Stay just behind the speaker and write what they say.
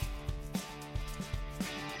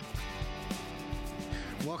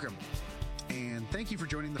Welcome, and thank you for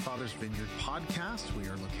joining the Father's Vineyard podcast. We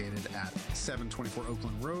are located at 724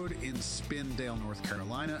 Oakland Road in Spindale, North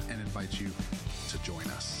Carolina, and invite you to join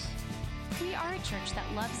us. We are a church that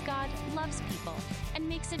loves God, loves people, and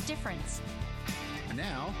makes a difference. And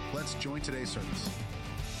now, let's join today's service.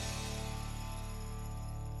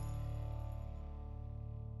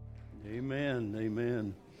 Amen,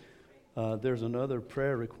 amen. There's another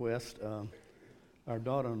prayer request. Our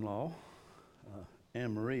daughter-in-law,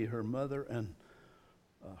 Anne-Marie, her mother and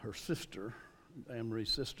her sister, Anne-Marie's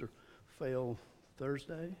sister, fell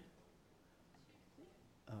Thursday.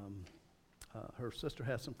 Her sister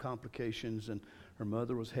had some complications, and her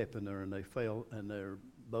mother was helping her, and they fell, and they're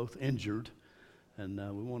both injured. And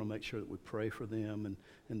we want to make sure that we pray for them.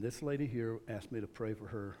 And this lady here asked me to pray for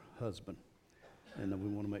her husband, and we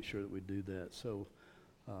want to make sure that we do that. So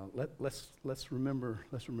let's remember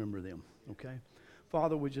them. Okay,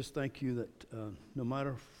 Father, we just thank you that no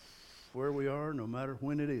matter where we are, no matter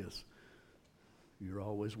when it is, you're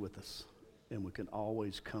always with us, and we can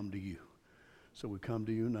always come to you. So we come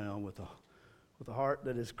to you now with a heart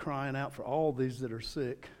that is crying out for all these that are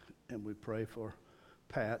sick, and we pray for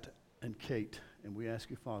Pat and Kate, and we ask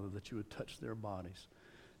you, Father, that you would touch their bodies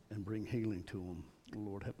and bring healing to them.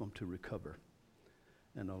 Lord, help them to recover.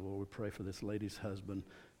 And Lord, we pray for this lady's husband,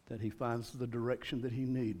 that he finds the direction that he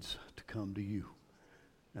needs to come to you,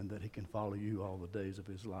 and that he can follow you all the days of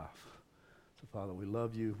his life. So, Father, we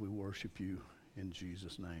love you. We worship you in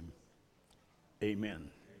Jesus' name. Amen.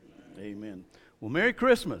 Amen. Well, Merry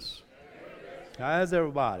Christmas. How's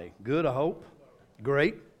everybody? Good, I hope.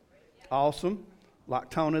 Great. Awesome. Like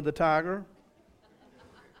Tony the Tiger.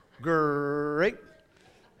 Great.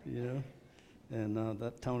 You know, and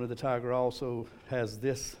that Tony the Tiger also has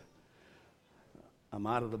this. I'm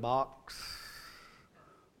out of the box.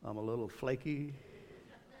 I'm a little flaky,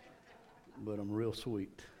 but I'm real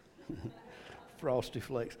sweet. Frosty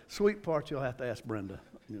Flakes. Sweet part you'll have to ask Brenda.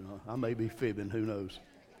 You know, I may be fibbing, who knows.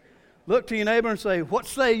 Look to your neighbor and say, what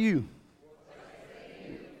say you?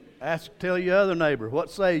 Tell your other neighbor, what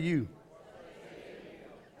say you?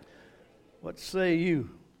 What say you?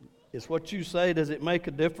 Is what you say, does it make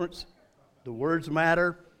a difference? The words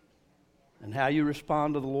matter? And how you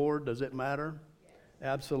respond to the Lord, does it matter?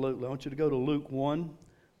 Absolutely. I want you to go to Luke 1,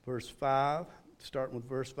 verse 5. Starting with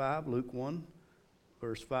verse 5, Luke 1,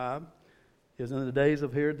 verse 5. It was in the days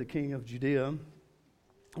of Herod, the king of Judea,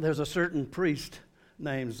 there's a certain priest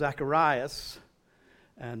named Zacharias,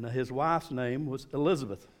 and his wife's name was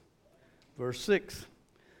Elizabeth. Verse 6,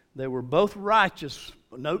 they were both righteous.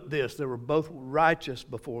 Note this, they were both righteous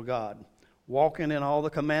before God, walking in all the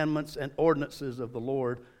commandments and ordinances of the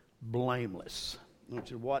Lord, blameless. I want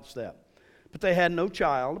you to watch that. But they had no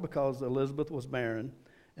child because Elizabeth was barren,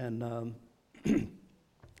 and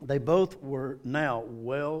they both were now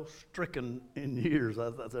well stricken in years.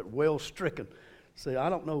 I said well stricken. See, I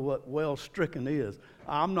don't know what well stricken is.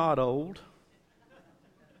 I'm not old.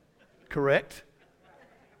 Correct?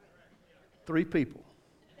 3 people.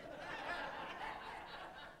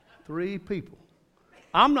 3 people.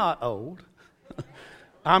 I'm not old.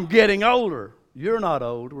 I'm getting older. You're not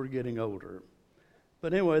old. We're getting older.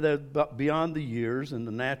 But anyway, they're beyond the years in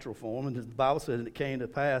the natural form. And the Bible says it came to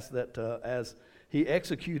pass that as he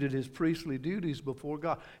executed his priestly duties before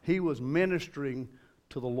God, he was ministering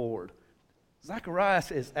to the Lord.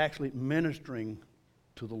 Zacharias is actually ministering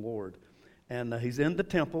to the Lord. And he's in the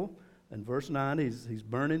temple. In verse 9, he's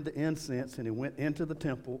burning the incense, and he went into the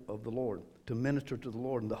temple of the Lord to minister to the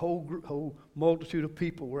Lord. And the whole multitude of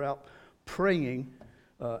people were out praying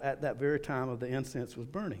at that very time of the incense was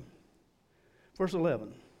burning. Verse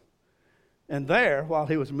 11, and there, while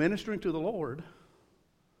he was ministering to the Lord,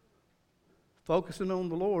 focusing on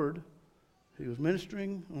the Lord, he was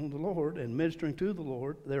ministering on the Lord and ministering to the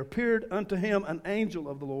Lord, there appeared unto him an angel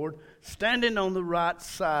of the Lord standing on the right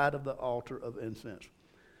side of the altar of incense.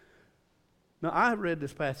 Now, I read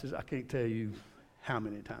this passage, I can't tell you how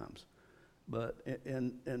many times, but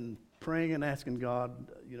in praying and asking God,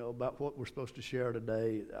 you know, about what we're supposed to share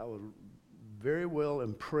today, I was very well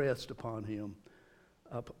impressed upon him.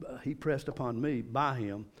 He pressed upon me by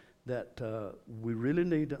him that we really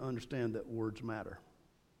need to understand that words matter.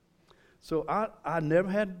 So I never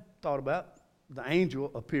had thought about the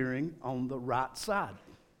angel appearing on the right side.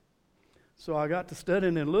 So I got to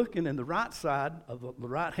studying and looking, and the right side of the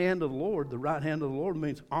right hand of the right hand of the Lord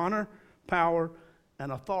means honor, power,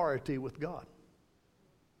 and authority with God.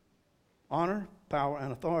 Honor, power,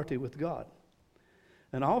 and authority with God.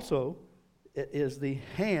 And also, it is the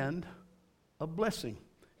hand of blessing.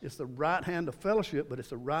 It's the right hand of fellowship, but it's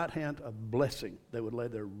the right hand of blessing. They would lay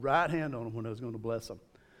their right hand on them when they was going to bless them.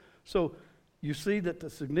 So you see that the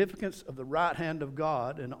significance of the right hand of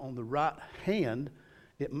God, and on the right hand,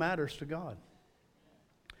 it matters to God.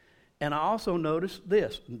 And I also noticed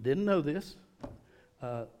this, didn't know this.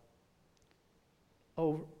 The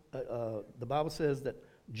Bible says that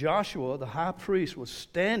Joshua, the high priest, was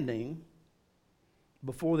standing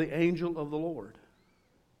before the angel of the Lord.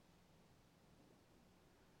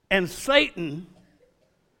 And Satan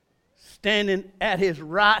standing at his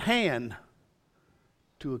right hand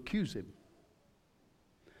to accuse him.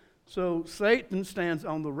 So Satan stands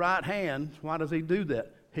on the right hand. Why does he do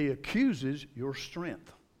that? He accuses your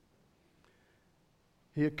strength.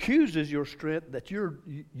 He accuses your strength that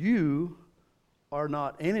you are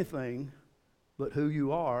not anything but who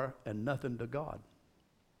you are and nothing to God.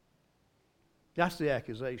 That's the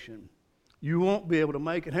accusation. You won't be able to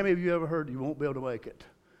make it. How many of you ever heard you won't be able to make it?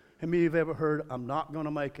 How many of you have ever heard, I'm not going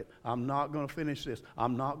to make it. I'm not going to finish this.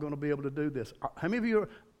 I'm not going to be able to do this. How many of you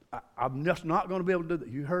I'm just not going to be able to do that?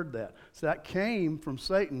 You heard that. So that came from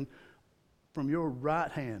Satan, from your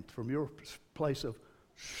right hand, from your place of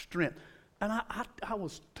strength. And I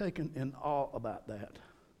was taken in awe about that.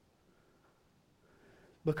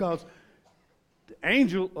 Because the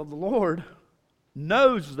angel of the Lord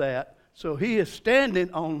knows that, so he is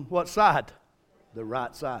standing on what side? The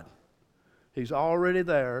right side. He's already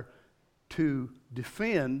there to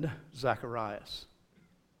defend Zacharias.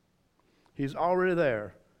 He's already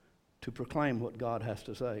there to proclaim what God has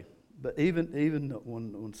to say. But even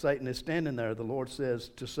when Satan is standing there, the Lord says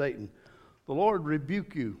to Satan, "The Lord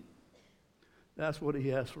rebuke you." That's what he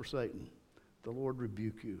has for Satan. The Lord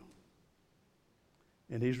rebuke you.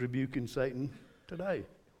 And he's rebuking Satan today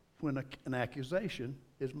when an accusation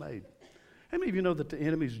is made. How many of you know that the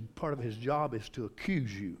enemy's part of his job is to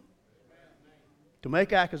accuse you? To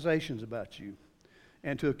make accusations about you.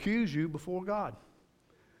 And to accuse you before God.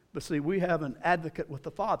 But see, we have an advocate with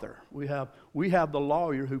the Father. We have the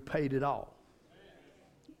lawyer who paid it all.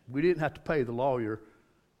 We didn't have to pay the lawyer.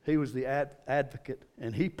 He was the advocate,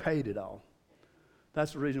 and he paid it all.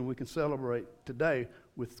 That's the reason we can celebrate today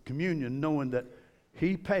with communion, knowing that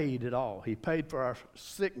he paid it all. He paid for our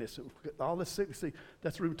sickness. All this sickness,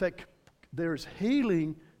 that's where we take. There's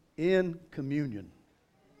healing in communion.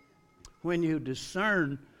 When you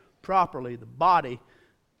discern properly the body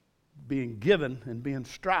being given and being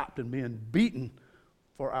strapped and being beaten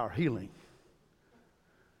for our healing.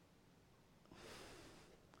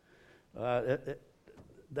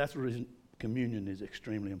 That's the reason communion is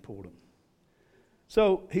extremely important.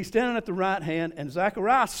 So he's standing at the right hand, and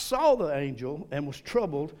Zacharias saw the angel and was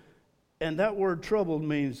troubled. And that word troubled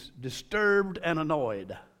means disturbed and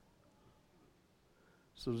annoyed.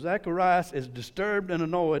 So Zacharias is disturbed and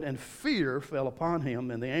annoyed, and fear fell upon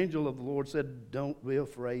him. And the angel of the Lord said, "Don't be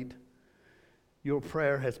afraid. Your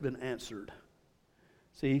prayer has been answered."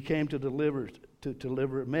 See, he came to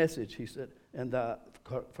deliver a message. He said, "And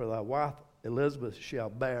for thy wife Elizabeth shall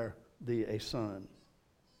bear thee a son.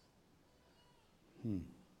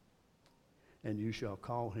 And you shall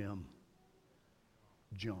call him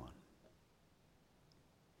John."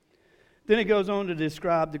 Then he goes on to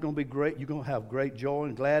describe they're going to be great. You're going to have great joy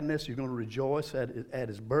and gladness. You're going to rejoice at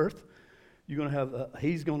his birth. You're going to have.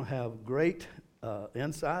 He's going to have great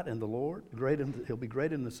insight in the Lord. He'll be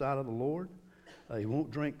great in the sight of the Lord. He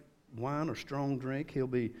won't drink wine or strong drink. He'll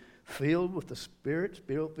be filled with the Spirit,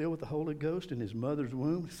 filled with the Holy Ghost in his mother's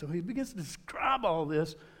womb. So he begins to describe all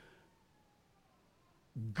this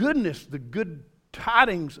goodness, the good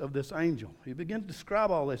tidings of this angel. He begins to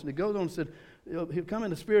describe all this, and he goes on and said, he'll come in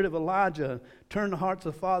the spirit of Elijah, turn the hearts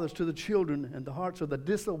of the fathers to the children, and the hearts of the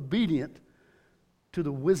disobedient to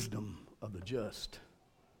the wisdom of the just,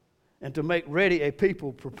 and to make ready a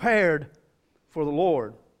people prepared for the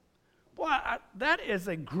Lord. Boy, that is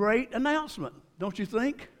a great announcement, don't you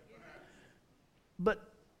think?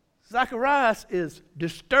 But Zacharias is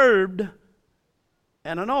disturbed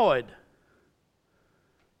and annoyed.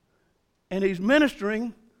 And he's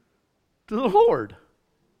ministering to the Lord.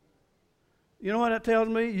 You know what that tells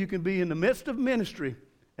me? You can be in the midst of ministry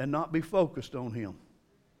and not be focused on him.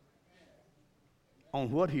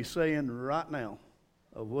 On what he's saying right now.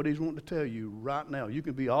 Of what he's wanting to tell you right now. You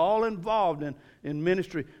can be all involved in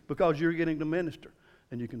ministry because you're getting to minister.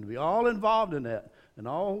 And you can be all involved in that. And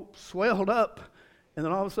all swelled up. And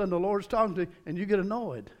then all of a sudden the Lord's talking to you and you get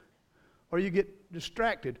annoyed. Or you get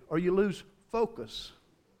distracted. Or you lose focus.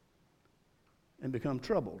 And become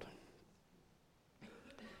troubled.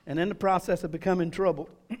 And in the process of becoming troubled,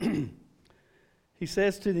 he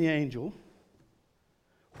says to the angel,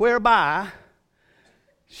 "Whereby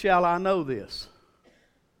shall I know this?"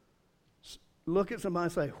 Look at somebody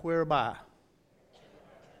and say, "Whereby?"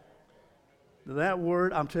 That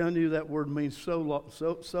word, I'm telling you, that word means so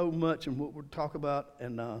much in what we'll talk about.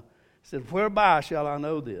 And he said, whereby shall I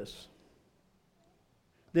know this?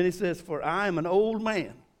 Then he says, for I am an old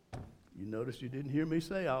man. You notice you didn't hear me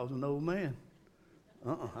say I was an old man.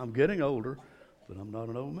 I'm getting older, but I'm not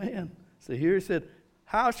an old man. So here he said,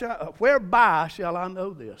 whereby shall I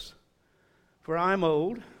know this? For I am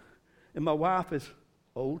old, and my wife is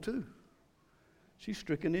old too. She's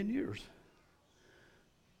stricken in years.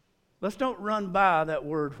 Let's don't run by that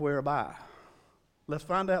word whereby. Let's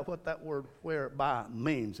find out what that word whereby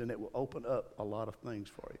means, and it will open up a lot of things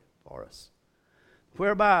for us.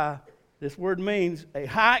 Whereby, this word means a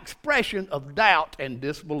high expression of doubt and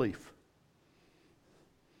disbelief.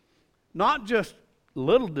 Not just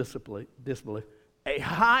little disbelief, a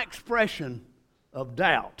high expression of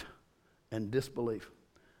doubt and disbelief.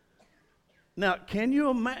 Now, can you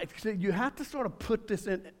imagine? You have to sort of put this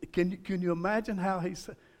in. Can you imagine how he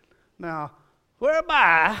said? Now,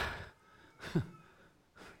 whereby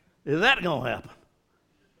is that going to happen?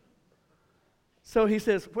 So he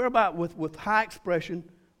says, whereby with high expression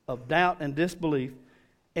of doubt and disbelief,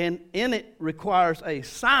 and in it requires a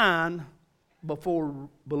sign before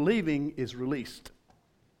believing is released.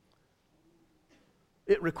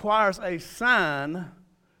 It requires a sign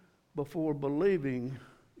before believing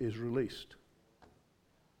is released.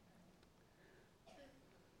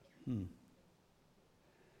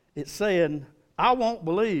 It's saying, I won't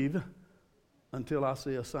believe until I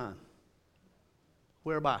see a sign.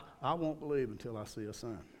 Whereby, I won't believe until I see a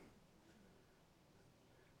sign.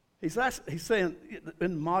 He's saying,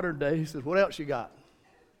 in modern day, he says, what else you got?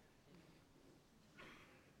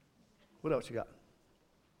 What else you got?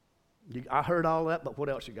 I heard all that, but what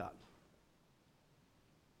else you got?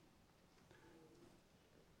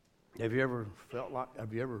 Have you ever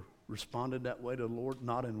responded that way to the Lord?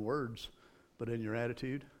 Not in words, but in your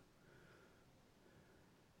attitude?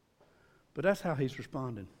 But that's how he's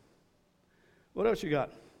responding. What else you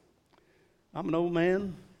got? I'm an old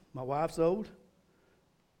man. My wife's old.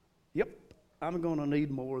 Yep, I'm going to need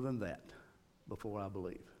more than that before I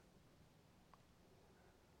believe.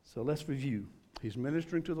 So let's review. He's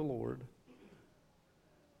ministering to the Lord.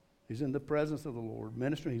 He's in the presence of the Lord.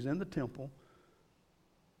 Ministering, he's in the temple.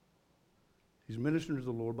 He's ministering to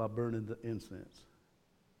the Lord by burning the incense.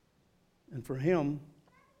 And for him,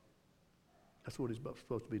 that's what he's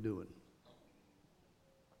supposed to be doing.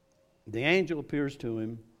 The angel appears to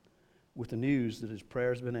him with the news that his prayer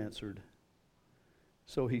has been answered.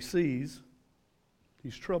 So he sees,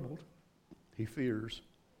 he's troubled, he fears,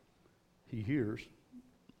 he hears,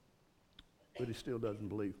 but he still doesn't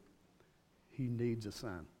believe. He needs a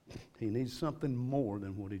sign. He needs something more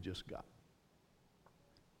than what he just got.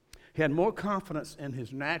 He had more confidence in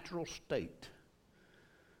his natural state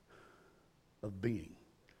of being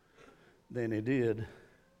than he did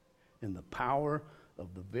in the power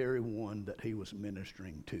of the very one that he was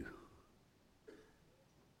ministering to.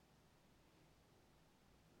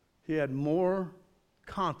 He had more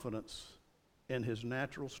confidence in his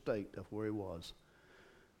natural state of where he was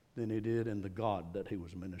than he did in the God that he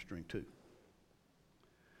was ministering to.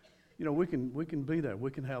 You know, we can be there. We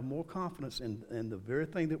can have more confidence in the very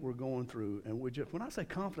thing that we're going through. And when I say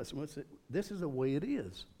confidence, this is the way it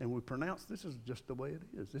is. And we pronounce this is just the way it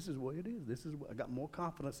is. This is the way it is. I got more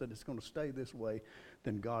confidence that it's going to stay this way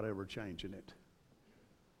than God ever changing it.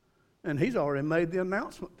 And he's already made the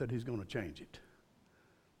announcement that he's going to change it.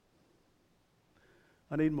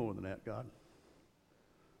 I need more than that, God.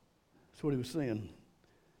 That's what he was saying.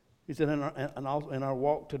 He said, in our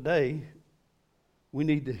walk today, we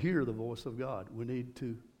need to hear the voice of God. We need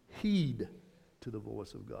to heed to the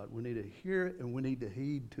voice of God. We need to hear it and we need to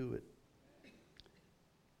heed to it.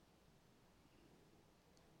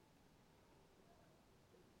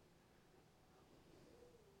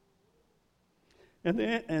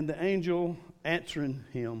 And the angel answering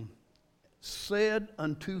him said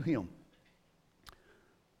unto him.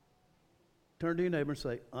 Turn to your neighbor and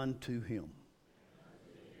say, unto him.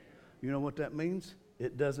 You know what that means?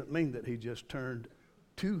 It doesn't mean that he just turned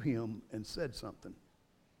to him and said something.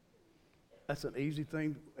 That's an easy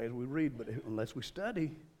thing as we read, but unless we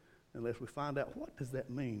study, unless we find out what does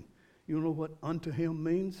that mean. You know what unto him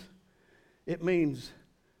means? It means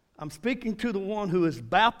I'm speaking to the one who is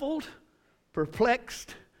baffled,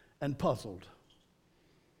 perplexed, and puzzled.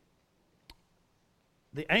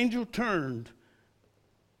 The angel turned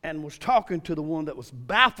and was talking to the one that was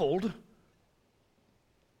baffled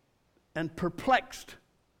and perplexed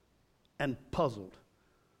and puzzled.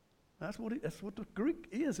 That's what the Greek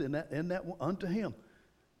is in that unto him.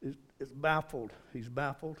 It's baffled. He's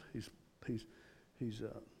baffled. He's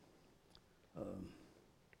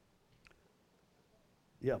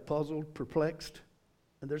puzzled, perplexed.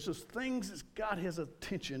 And there's just things that's got his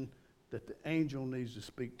attention that the angel needs to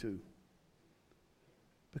speak to.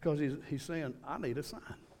 Because he's saying, I need a sign.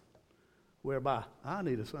 Whereby I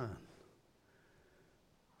need a sign.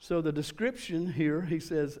 So the description here, he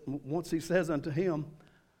says, once he says unto him,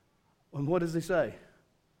 and what does he say?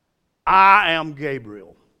 I am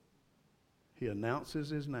Gabriel. He announces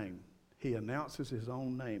his name. He announces his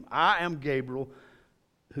own name. I am Gabriel,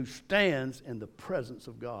 who stands in the presence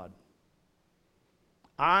of God.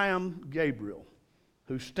 I am Gabriel,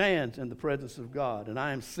 who stands in the presence of God, and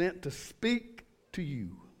I am sent to speak to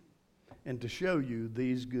you and to show you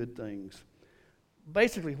these good things.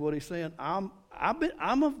 Basically, what he's saying, I'm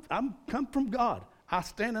come from God. I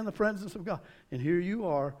stand in the presence of God, and here you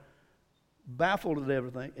are, baffled at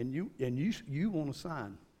everything, and you want a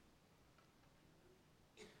sign.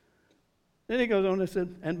 Then he goes on and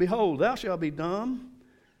said, and behold, thou shalt be dumb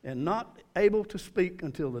and not able to speak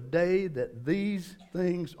until the day that these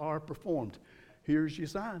things are performed. Here's your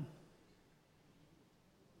sign.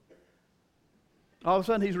 All of a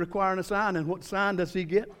sudden, he's requiring a sign, and what sign does he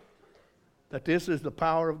get? That this is the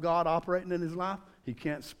power of God operating in his life? He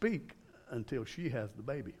can't speak until she has the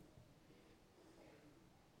baby.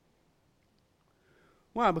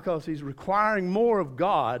 Why? Because he's requiring more of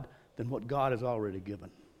God than what God has already given.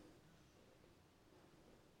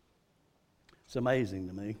 It's amazing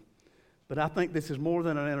to me. But I think this is more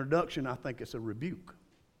than an introduction. I think it's a rebuke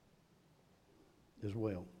as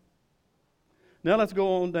well. Now let's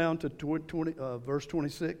go on down to verse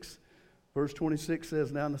 26. Verse 26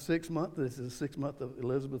 says, now in the 6th month, this is the 6th month of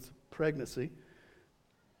Elizabeth's pregnancy,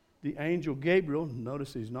 the angel Gabriel,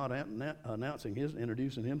 notice he's not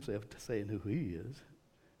introducing himself to saying who he is.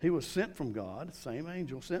 He was sent from God, same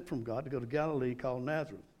angel, sent from God to go to Galilee called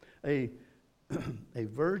Nazareth. A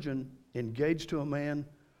virgin engaged to a man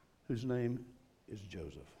whose name is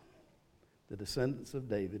Joseph, the descendants of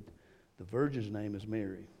David. The virgin's name is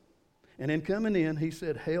Mary. And in coming in, he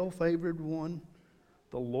said, Hail, favored one,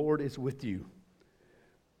 the Lord is with you.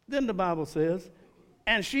 Then the Bible says,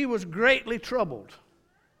 and she was greatly troubled.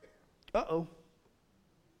 Uh-oh.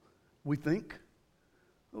 We think.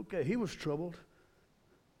 Okay, he was troubled.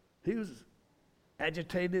 He was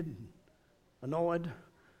agitated, annoyed.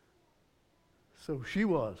 So she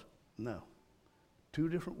was. No. 2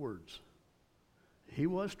 different words. He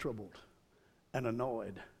was troubled and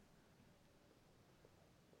annoyed.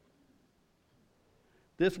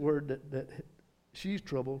 This word that she's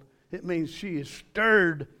troubled, it means she is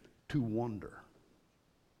stirred to wonder.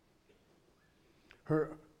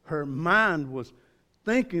 Her mind was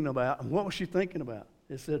thinking about, and what was she thinking about?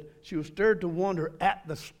 It said she was stirred to wonder at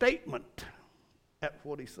the statement, at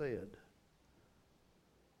what he said.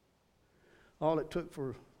 All it took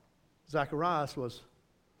for Zacharias was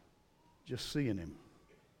just seeing him.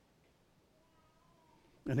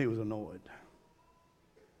 And he was annoyed.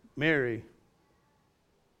 Mary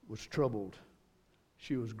was troubled.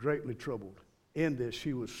 She was greatly troubled. In this,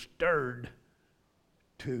 she was stirred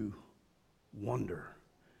to wonder.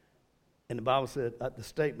 And the Bible said at the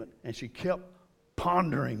statement, and she kept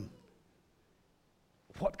pondering,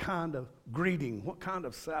 what kind of greeting, what kind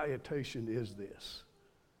of salutation is this?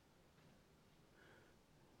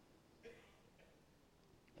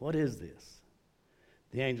 What is this?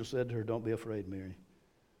 The angel said to her, don't be afraid, Mary.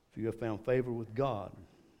 For you have found favor with God.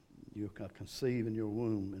 You will conceive in your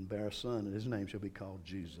womb and bear a son, and his name shall be called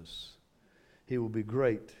Jesus. He will be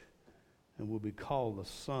great and will be called the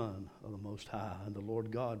Son of the Most High. And the Lord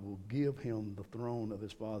God will give him the throne of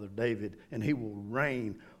his father David, and he will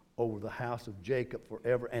reign over the house of Jacob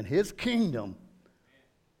forever, and his kingdom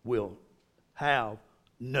will have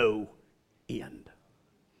no end.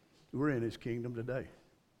 We're in his kingdom today.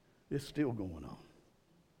 It's still going on.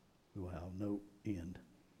 We will have no end.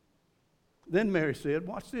 Then Mary said,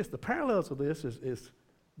 watch this, the parallels of this is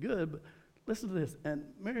good, but listen to this. And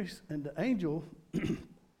the angel,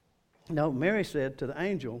 Mary said to the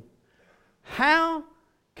angel, how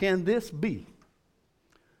can this be?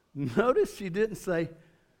 Notice she didn't say,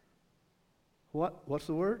 what's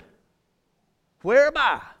the word?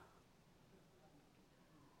 Whereby?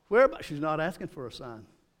 Whereby? She's not asking for a sign.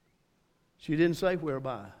 She didn't say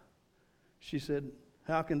whereby. She said,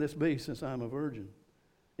 how can this be since I'm a virgin?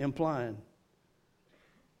 Implying,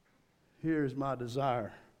 here is my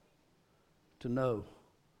desire to know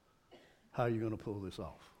how you're going to pull this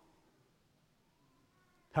off.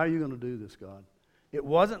 How are you going to do this, God? It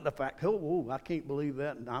wasn't the fact, I can't believe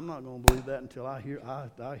that, and I'm not going to believe that until I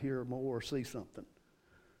hear more or see something.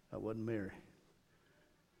 That wasn't Mary.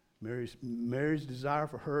 Mary's desire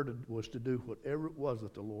for her was to do whatever it was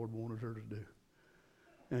that the Lord wanted her to do.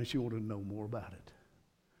 And she wanted to know more about it.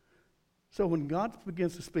 So when God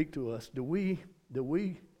begins to speak to us, do we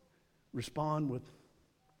respond with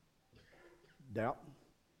doubt,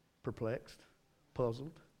 perplexed,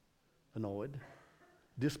 puzzled, annoyed,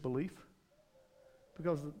 disbelief?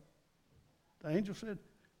 Because the angel said,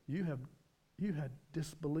 you had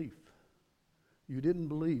disbelief. You didn't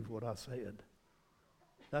believe what I said.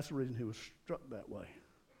 That's the reason he was struck that way.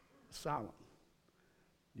 Silent.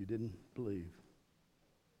 You didn't believe.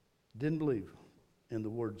 Didn't believe in the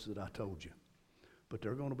words that I told you. But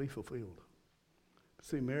they're going to be fulfilled.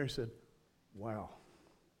 See, Mary said, wow.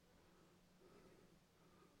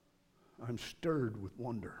 I'm stirred with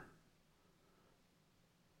wonder.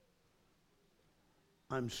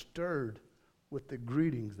 I'm stirred with the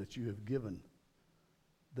greetings that you have given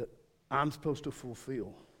that I'm supposed to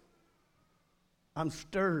fulfill. I'm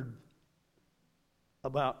stirred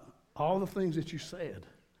about all the things that you said,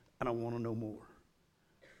 and I want to know more.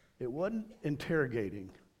 It wasn't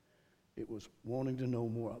interrogating. It was wanting to know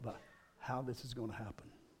more about how this is going to happen.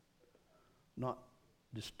 Not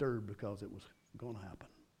disturbed because it was going to happen,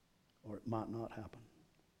 or it might not happen.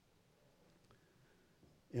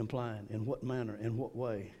 Implying, in what manner, in what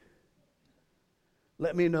way?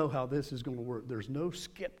 Let me know how this is going to work. There's no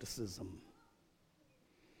skepticism.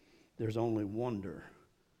 There's only wonder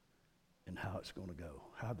in how it's going to go.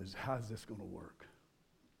 How is this going to work?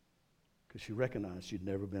 Because she recognized she'd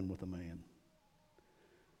never been with a man.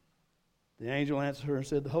 The angel answered her and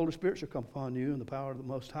said, the Holy Spirit shall come upon you, and the power of the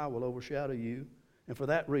Most High will overshadow you. And for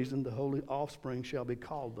that reason, the holy offspring shall be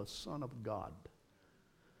called the Son of God.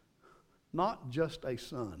 Not just a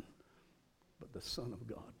son, but the Son of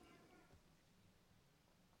God.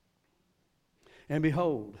 And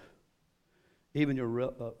behold, even your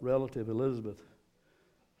relative Elizabeth,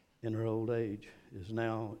 in her old age, is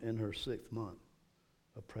now in her 6th month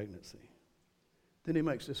of pregnancy. Then he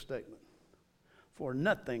makes this statement, for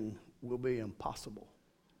nothing will be impossible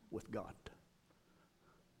with God.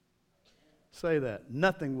 Say that.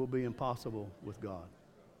 Nothing will be impossible with God.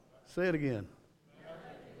 Say it again.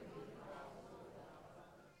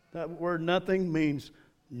 That word nothing means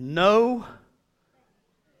no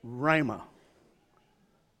rhema.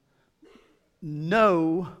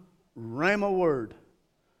 No rhema word.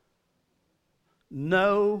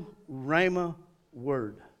 No rhema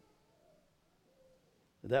word.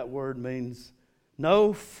 That word means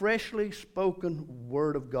no freshly spoken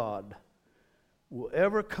word of God will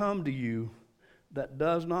ever come to you that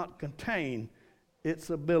does not contain its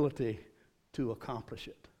ability to accomplish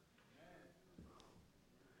it.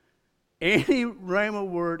 Any rhema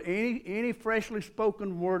word, any freshly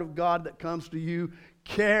spoken word of God that comes to you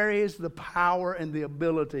carries the power and the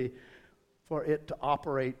ability for it to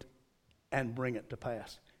operate and bring it to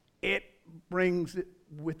pass. It brings it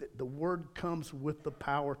with it. The word comes with the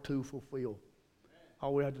power to fulfill.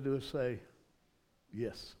 All we have to do is say,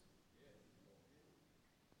 yes.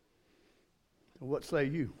 What say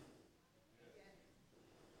you?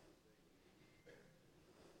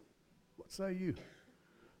 What say you?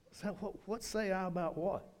 What say I about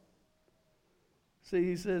what? See,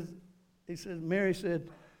 he says, Mary said,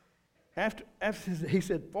 after he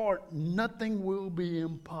said, for nothing will be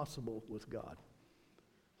impossible with God.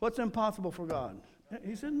 What's impossible for God?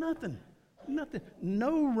 He said, nothing. Nothing.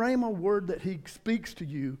 No rhema word that he speaks to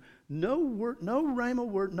you, no rhema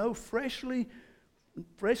word, no freshly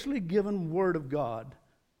given word of God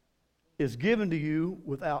is given to you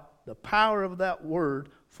without the power of that word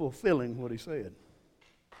fulfilling what he said.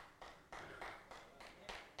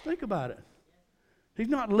 Think about it. He's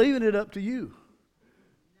not leaving it up to you.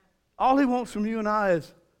 All he wants from you and I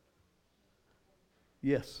is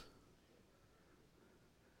yes.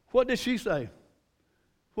 What did she say?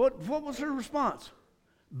 What was her response?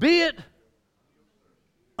 Be it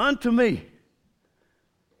unto me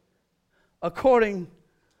according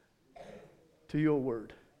to your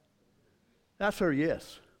word. That's her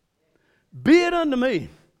yes. Be it unto me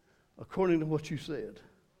according to what you said.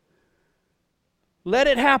 Let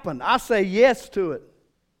it happen. I say yes to it.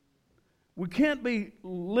 We can't be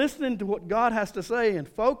listening to what God has to say and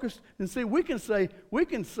focused and see. We can say,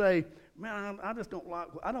 man, I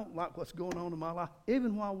don't like what's going on in my life,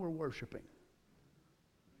 even while we're worshiping.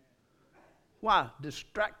 Why?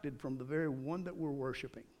 Distracted from the very one that we're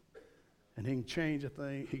worshiping. And he can change a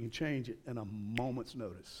thing, he can change it in a moment's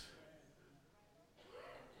notice.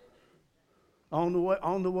 On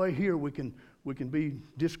the way here, we can be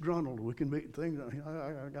disgruntled. We can be things.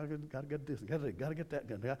 I gotta get this. Gotta get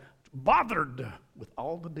that. Bothered with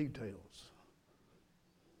all the details,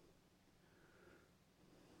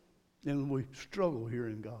 and we struggle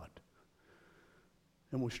hearing God,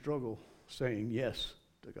 and we struggle saying yes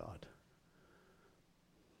to God.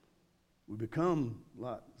 We become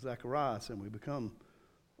like Zacharias, and we become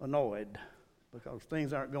annoyed because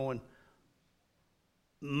things aren't going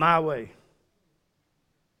my way.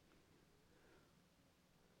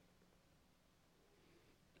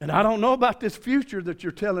 And I don't know about this future that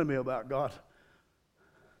you're telling me about, God.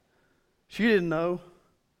 She didn't know.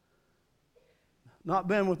 Not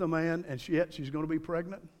been with a man, and yet she's going to be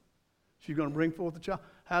pregnant. She's going to bring forth a child.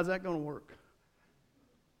 How's that going to work?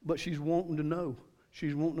 But she's wanting to know.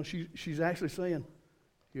 She's actually saying,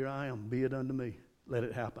 here I am, be it unto me. Let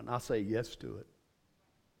it happen. I say yes to it.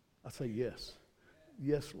 I say yes.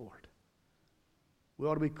 Yes, Lord. We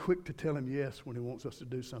ought to be quick to tell him yes when he wants us to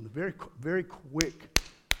do something. Very, very quick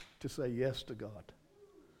to say yes to God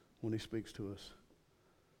when he speaks to us.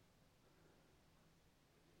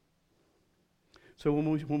 So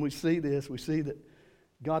when we see this, we see that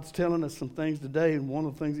God's telling us some things today, and one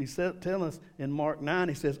of the things He said, telling us in Mark 9,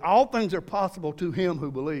 He says, all things are possible to him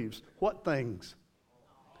who believes. What things?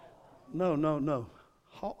 No.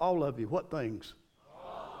 All of you, what things?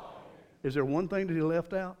 Is there one thing that He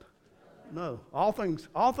left out? No. All things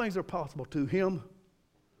are possible to him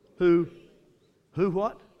who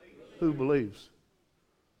what? Who believes.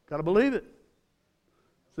 Got to believe it.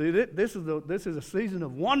 See, this is a season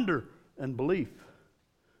of wonder and belief.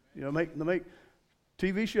 You know, make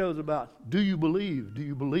TV shows about, do you believe? Do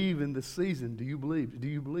you believe in this season? Do you believe? Do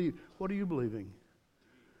you believe? What are you believing?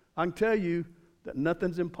 I can tell you that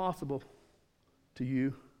nothing's impossible to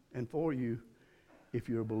you and for you if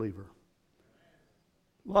you're a believer.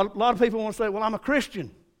 A lot of people want to say, well, I'm a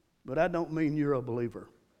Christian, but that don't mean you're a believer.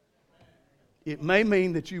 It may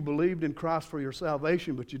mean that you believed in Christ for your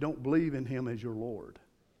salvation, but you don't believe in Him as your Lord.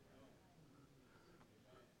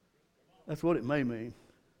 That's what it may mean.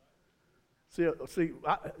 See,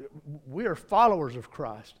 we are followers of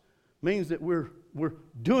Christ. Means that we're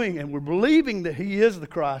doing and we're believing that He is the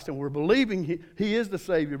Christ, and we're believing He is the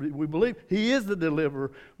Savior. We believe He is the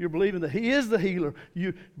deliverer. You're believing that He is the healer.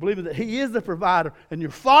 You believing that He is the provider, and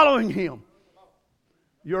you're following Him.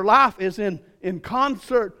 Your life is in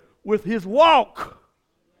concert with His walk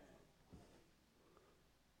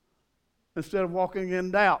instead of walking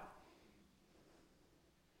in doubt.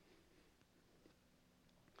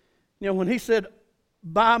 You know, when He said,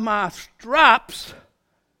 by my stripes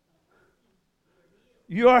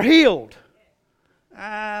you are healed.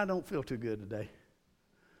 I don't feel too good today.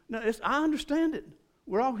 No, I understand it.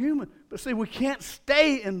 We're all human. But see, we can't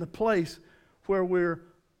stay in the place where we're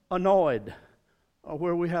annoyed or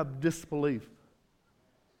where we have disbelief.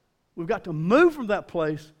 We've got to move from that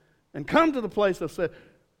place and come to the place of say,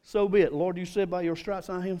 so be it. Lord, you said by your stripes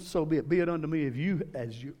I am, so be it. Be it unto me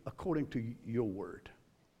according to your word.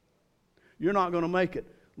 You're not going to make it.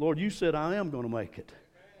 Lord, you said I am going to make it.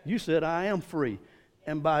 You said I am free.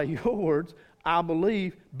 And by your words, I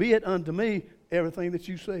believe, be it unto me, everything that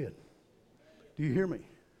you said. Do you hear me?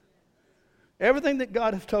 Everything that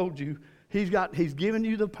God has told you, He's given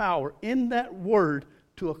you the power in that word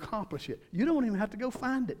to accomplish it. You don't even have to go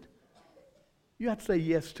find it. You have to say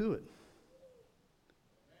yes to it.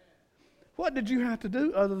 What did you have to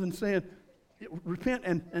do other than saying, repent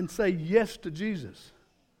and say yes to Jesus?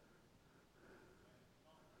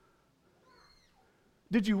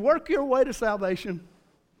 Did you work your way to salvation?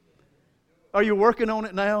 Are you working on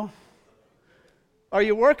it now? Are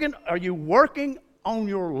you working on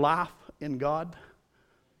your life in God?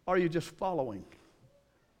 Or are you just following?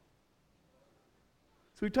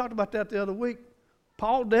 So we talked about that the other week.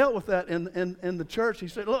 Paul dealt with that in the church. He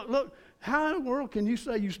said, look, how in the world can you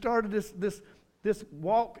say you started this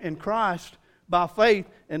walk in Christ by faith,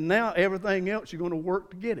 and now everything else you're going to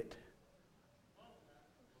work to get it?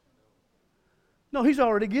 No, He's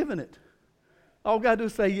already given it. All we got to do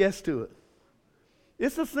is say yes to it.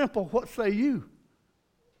 It's a simple, what say you?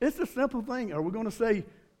 It's a simple thing. Are we going to say,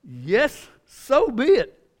 yes, so be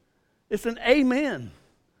it? It's an amen.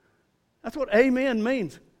 That's what amen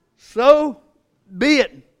means. So be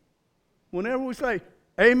it. Whenever we say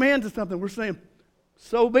amen to something, we're saying,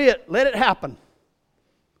 so be it. Let it happen.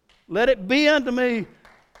 Let it be unto me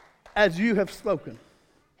as you have spoken.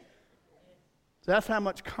 So that's how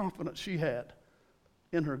much confidence she had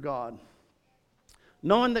in her God.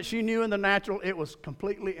 Knowing that she knew in the natural it was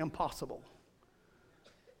completely impossible.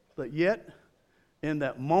 But yet, in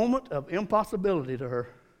that moment of impossibility to her,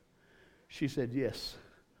 she said, yes,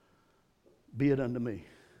 be it unto me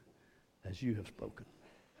as you have spoken.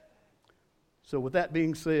 So with that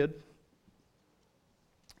being said,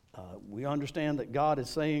 we understand that God is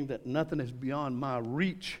saying that nothing is beyond my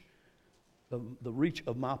reach, the reach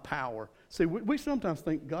of my power. See, we sometimes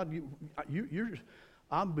think, God,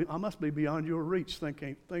 I must be beyond your reach,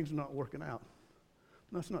 thinking things are not working out.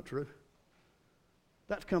 That's not true.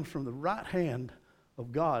 That comes from the right hand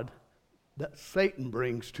of God that Satan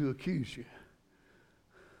brings to accuse you.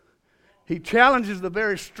 He challenges the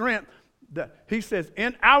very strength that he says,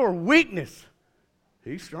 in our weakness,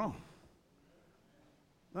 he's strong.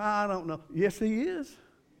 I don't know. Yes, he is.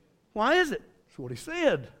 Why is it? That's what he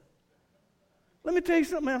said. Let me tell you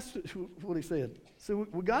something else. What he said. So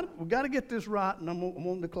we got to get this right, and I'm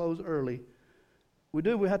wanting to close early. We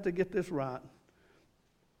have to get this right.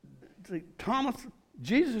 See,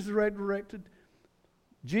 Jesus is resurrected.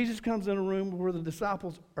 Jesus comes in a room where the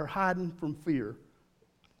disciples are hiding from fear.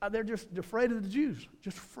 They're just afraid of the Jews.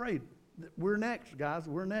 Just afraid. We're next, guys.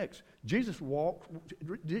 We're next. Jesus walked.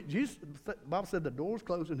 The Bible said the door's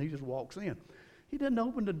closed and he just walks in. He didn't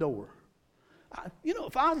open the door.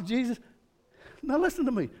 If I was Jesus, now listen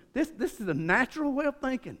to me. This is a natural way of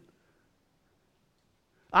thinking.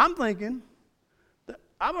 I'm thinking that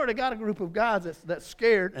I've already got a group of guys that's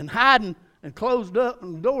scared and hiding and closed up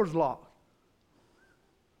and the door's locked.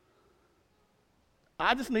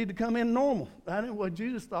 I just need to come in normal. That ain't what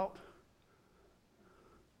Jesus thought.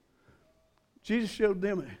 Jesus showed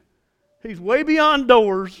them he's way beyond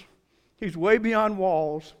doors. He's way beyond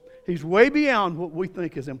walls. He's way beyond what we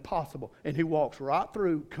think is impossible. And he walks right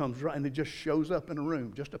through, comes right, and he just shows up in a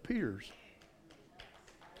room, just appears.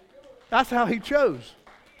 That's how he chose.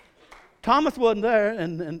 Thomas wasn't there,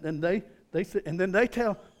 and they said, and then they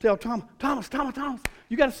tell Thomas,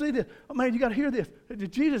 you got to see this. Oh man, you got to hear this.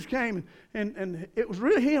 Jesus came, and it was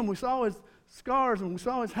really him. We saw his scars, and we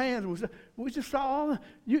saw his hands, and we just saw all that.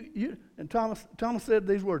 And Thomas said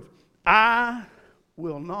these words, I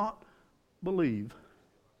will not believe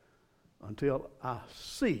until I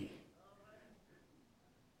see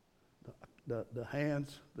the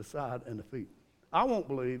hands, the side, and the feet. I won't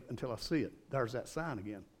believe until I see it. There's that sign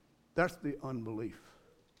again. That's the unbelief.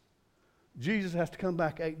 Jesus has to come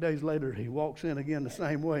back 8 days later. He walks in again the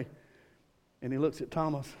same way, and he looks at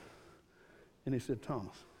Thomas, and he said,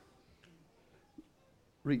 Thomas,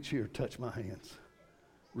 reach here, touch my hands.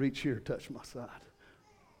 Reach here, touch my side.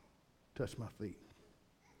 Touch my feet.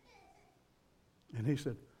 And he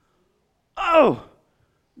said, oh,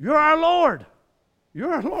 you're our Lord.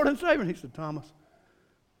 You're our Lord and Savior. And he said, Thomas,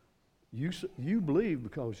 you believe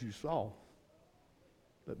because you saw.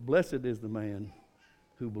 But blessed is the man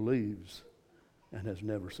who believes and has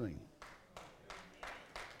never seen.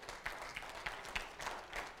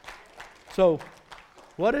 So,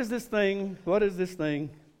 what is this thing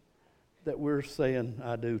that we're saying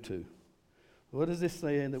I do to? What is this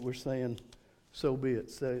saying that we're saying so be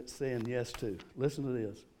it, saying yes to? Listen to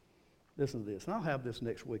this. Listen to this. And I'll have this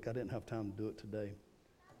next week. I didn't have time to do it today.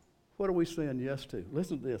 What are we saying yes to?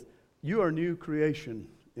 Listen to this. You are a new creation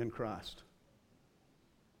in Christ.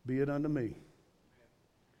 Be it unto me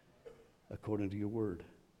according to your word.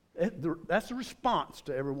 That's the response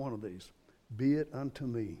to every one of these. Be it unto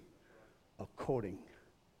me according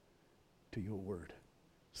to your word.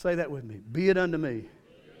 Say that with me. Be it unto me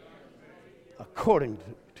according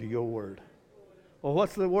to your word. Well,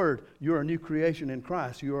 what's the word? You're a new creation in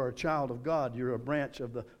Christ. You are a child of God. You're a branch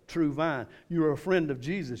of the true vine. You're a friend of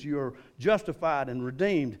Jesus. You're justified and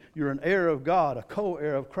redeemed. You're an heir of God, a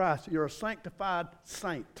co-heir of Christ. You're a sanctified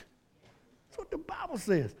saint. That's what the Bible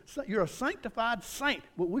says. You're a sanctified saint.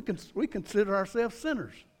 But we consider ourselves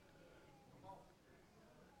sinners.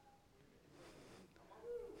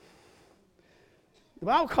 The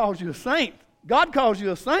Bible calls you a saint. God calls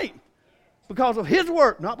you a saint because of His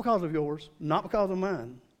work, not because of yours, not because of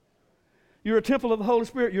mine. You're a temple of the Holy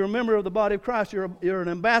Spirit. You're a member of the body of Christ. You're an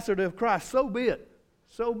ambassador of Christ. So be it.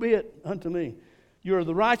 So be it unto me. You're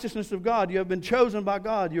the righteousness of God. You have been chosen by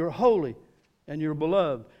God. You're holy and you're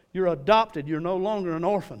beloved. You're adopted. You're no longer an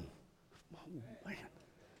orphan. Oh, man.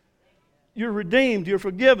 You're redeemed. You're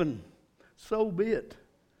forgiven. So be it.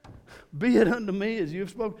 Be it unto me as you have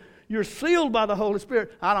spoken. You're sealed by the Holy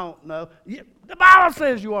Spirit. I don't know. The Bible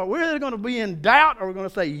says you are. We're either going to be in doubt or we're going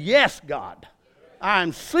to say, yes, God. I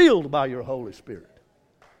am sealed by your Holy Spirit.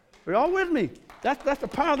 Are you all with me? That's the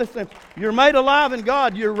power of this thing. You're made alive in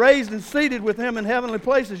God. You're raised and seated with Him in heavenly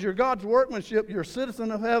places. You're God's workmanship. You're a citizen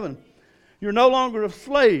of heaven. You're no longer a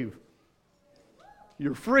slave.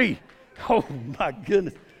 You're free. Oh, my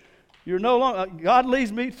goodness. You're no longer. God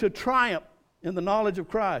leads me to triumph in the knowledge of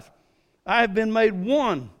Christ. I have been made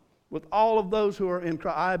one with all of those who are in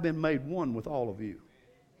Christ. I have been made one with all of you.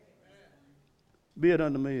 Be it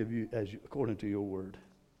unto me according to your word.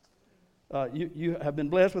 You have been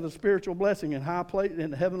blessed with a spiritual blessing in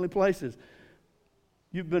in heavenly places.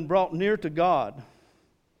 You've been brought near to God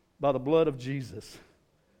by the blood of Jesus.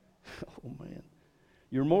 Oh, man.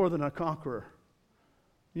 You're more than a conqueror.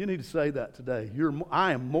 You need to say that today.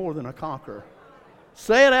 I am more than a conqueror.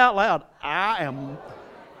 Say it out loud. I am.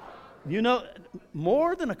 You know,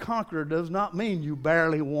 more than a conqueror does not mean you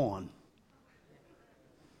barely won.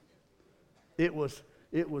 It was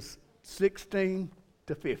 16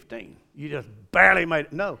 to 15. You just barely made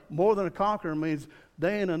it. No, more than a conqueror means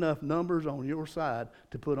there ain't enough numbers on your side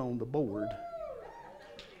to put on the board.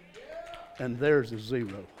 And there's a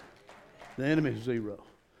zero. The enemy's zero.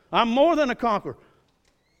 I'm more than a conqueror.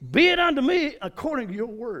 Be it unto me according to your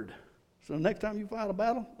word. So next time you fight a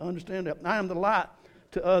battle, understand that I am the light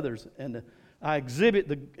to others, and I exhibit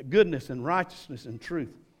the goodness and righteousness and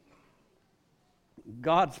truth.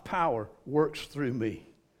 God's power works through me.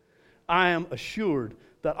 I am assured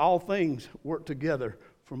that all things work together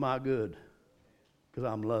for my good because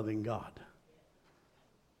I'm loving God.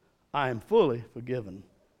 I am fully forgiven.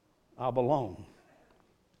 I belong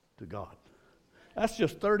to God. That's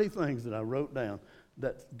just 30 things that I wrote down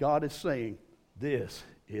that God is saying, this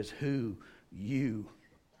is who you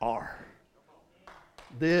are.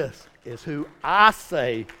 This is who I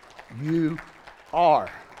say you are.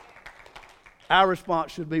 Our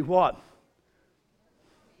response should be what?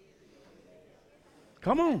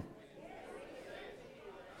 Come on.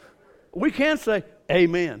 We can say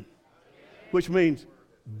amen, which means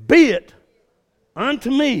be it unto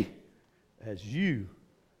me as you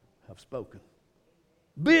have spoken.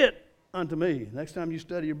 Be it unto me. Next time you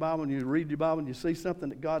study your Bible and you read your Bible and you see something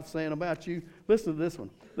that God's saying about you, listen to this one.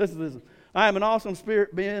 Listen to this one. I am an awesome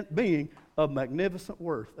spirit being of magnificent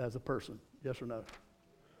worth as a person. Yes or no?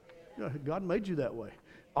 You know, God made you that way.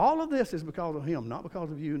 All of this is because of Him, not because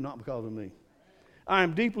of you, not because of me. I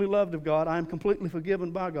am deeply loved of God. I am completely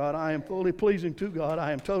forgiven by God. I am fully pleasing to God.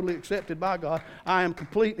 I am totally accepted by God. I am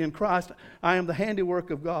complete in Christ. I am the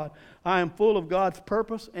handiwork of God. I am full of God's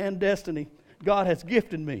purpose and destiny. God has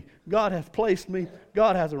gifted me. God has placed me.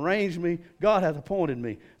 God has arranged me. God has appointed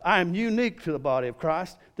me. I am unique to the body of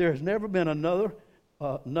Christ. There has never been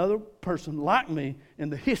another person like me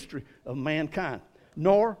in the history of mankind,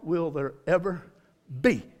 nor will there ever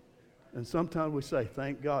be. And sometimes we say,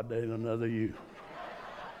 thank God there ain't another you.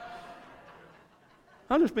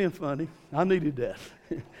 I'm just being funny. I needed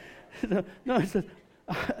that. No, he said,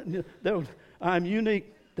 I'm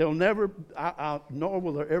unique. There'll never, nor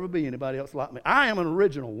will there ever be anybody else like me. I am an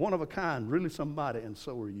original, one of a kind, really somebody, and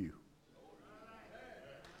so are you.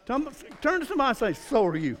 Turn to somebody and say, so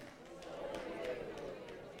are you.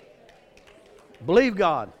 Believe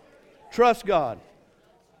God. Trust God.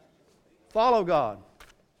 Follow God.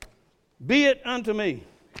 Be it unto me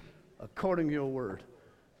according to your word.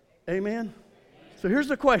 Amen? So here's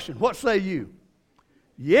the question. What say you?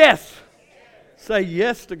 Yes. Say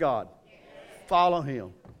yes to God. Follow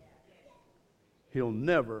Him. He'll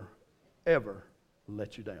never, ever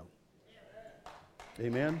let you down.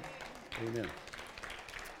 Amen? Amen.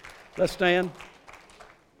 Let's stand.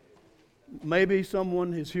 Maybe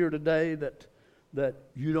someone is here today that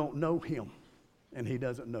you don't know Him and He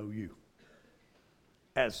doesn't know you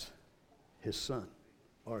as His son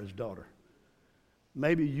or His daughter.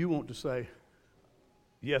 Maybe you want to say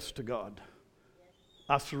yes to God.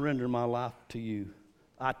 I surrender my life to you.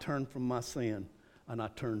 I turn from my sin and I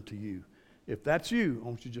turn to you. If that's you, I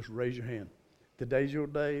want you to just raise your hand. Today's your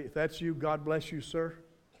day. If that's you, God bless you, sir.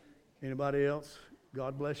 Anybody else?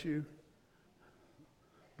 God bless you.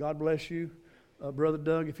 God bless you. Brother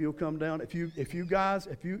Doug, if you'll come down. If you guys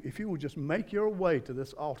will just make your way to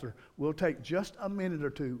this altar, we'll take just a minute or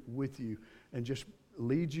two with you and just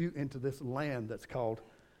lead you into this land that's called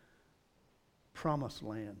Promised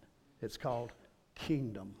Land. It's called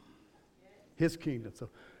Kingdom. His kingdom. So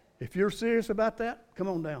if you're serious about that, come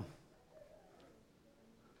on down.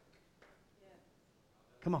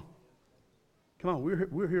 Come on. Come on.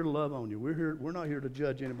 We're here to love on you. We're not here to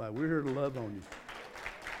judge anybody. We're here to love on you.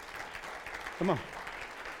 Come on.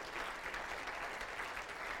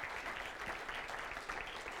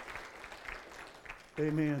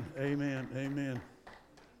 Amen. Amen. Amen.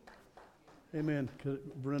 Amen.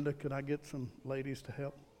 Brenda, could I get some ladies to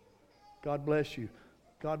help? God bless you.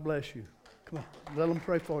 God bless you. Come on. Let them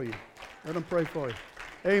pray for you. Let them pray for you.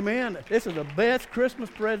 Amen. This is the best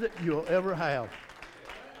Christmas present you'll ever have.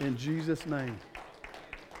 In Jesus' name.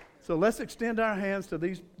 So let's extend our hands to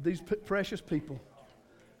these precious people.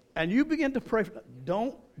 And you begin to pray.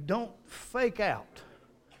 Don't fake out.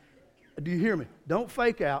 Do you hear me? Don't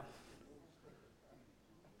fake out.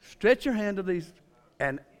 Stretch your hand to these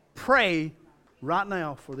and pray right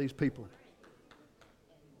now for these people.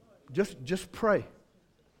 Just pray.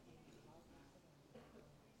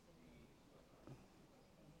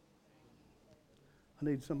 I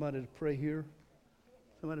need somebody to pray here.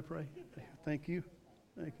 Somebody pray. Thank you.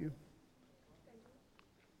 Thank you.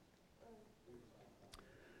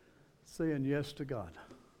 saying yes to God.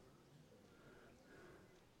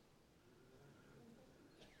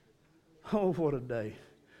 Oh, what a day.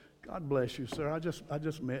 God bless you, sir. I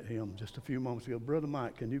just met him just a few moments ago. Brother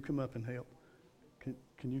Mike, can you come up and help?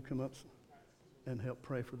 Can you come up and help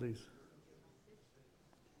pray for these?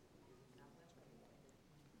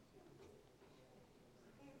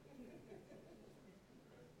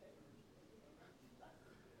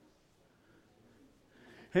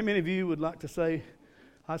 How many of you would like to say,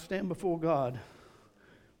 I stand before God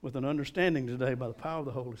with an understanding today by the power of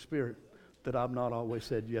the Holy Spirit that I've not always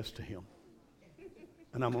said yes to him.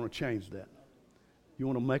 And I'm going to change that. You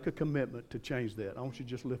want to make a commitment to change that. I want you to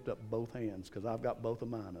just lift up both hands because I've got both of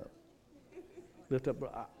mine up. Lift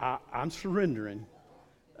up. I'm surrendering.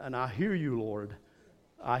 And I hear you, Lord.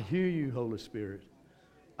 I hear you, Holy Spirit.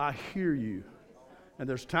 I hear you. And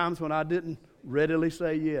there's times when I didn't readily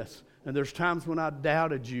say yes. And there's times when I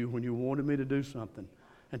doubted you when you wanted me to do something.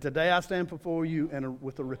 And today I stand before you and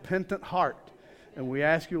with a repentant heart. And we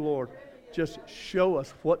ask you, Lord, just show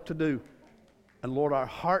us what to do. And Lord, our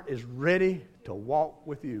heart is ready to walk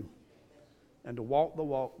with you and to walk the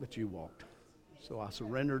walk that you walked. So I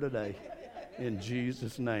surrender today in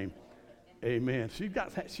Jesus' name. Amen. So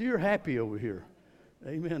you're happy over here.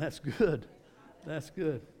 Amen. That's good. That's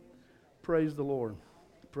good. Praise the Lord.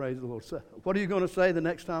 Praise the Lord. So, what are you going to say the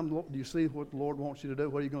next time? Do you see what the Lord wants you to do?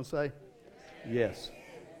 What are you going to say? Yes.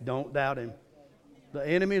 Don't doubt him. The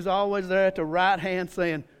enemy is always there at the right hand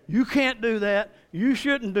saying, you can't do that. You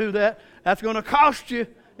shouldn't do that. That's going to cost you,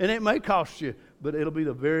 and it may cost you, but it'll be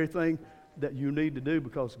the very thing that you need to do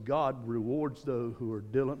because God rewards those who are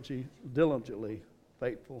diligently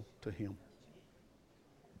faithful to him.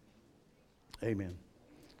 Amen.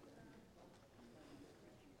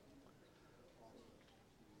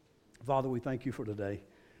 Father, we thank you for today.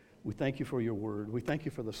 We thank you for your word. We thank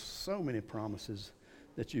you for the so many promises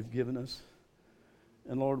that you've given us.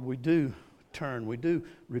 And Lord, we do turn. We do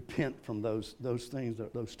repent from those things,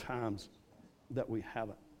 those times that we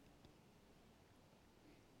haven't.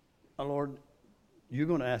 Lord, you're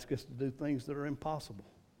going to ask us to do things that are impossible.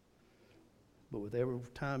 But with every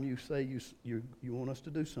time you say you want us to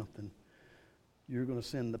do something, you're going to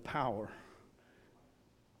send the power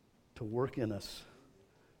to work in us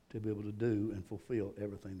to be able to do and fulfill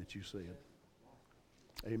everything that you said.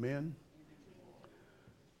 Amen.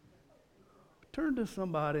 Turn to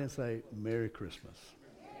somebody and say, Merry Christmas.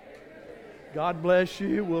 God bless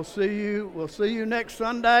you. We'll see you next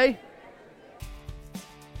Sunday.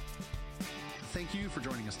 Thank you for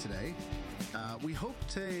joining us today. We hope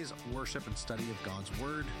today's worship and study of God's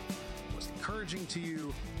Word was encouraging to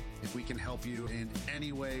you. If we can help you in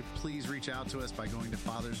any way, please reach out to us by going to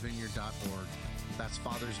fathersvineyard.org. That's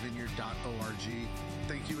fathersvineyard.org.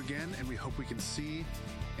 Thank you again, and we hope we can see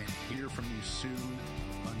and hear from you soon.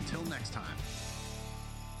 Until next time.